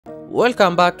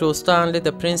Welcome back to Stanley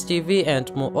the Prince TV, and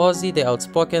Muhoozi, the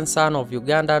outspoken son of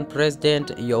Ugandan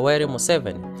President Yoweri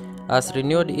Museveni, has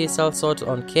renewed his assault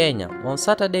on Kenya. On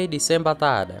Saturday, December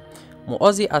 3rd,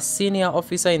 Muhoozi, a senior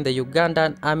officer in the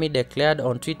Ugandan army, declared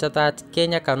on Twitter that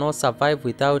Kenya cannot survive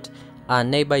without our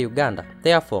neighbor Uganda.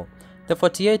 Therefore, the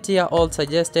 48-year-old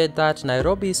suggested that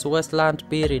Nairobi's Westland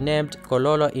be renamed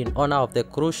Kololo in honor of the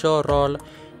crucial role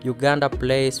Uganda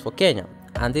plays for Kenya.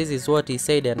 And this is what he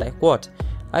said, and I quote,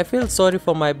 "I feel sorry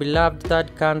for my beloved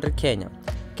third country, Kenya.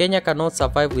 Kenya cannot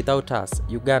survive without us,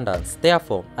 Ugandans.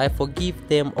 Therefore, I forgive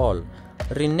them all.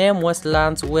 Rename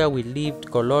Westlands where we lived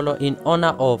Kololo in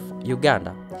honor of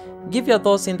Uganda." Give your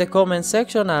thoughts in the comment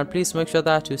section, and please make sure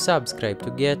that you subscribe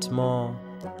to get more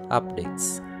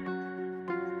updates.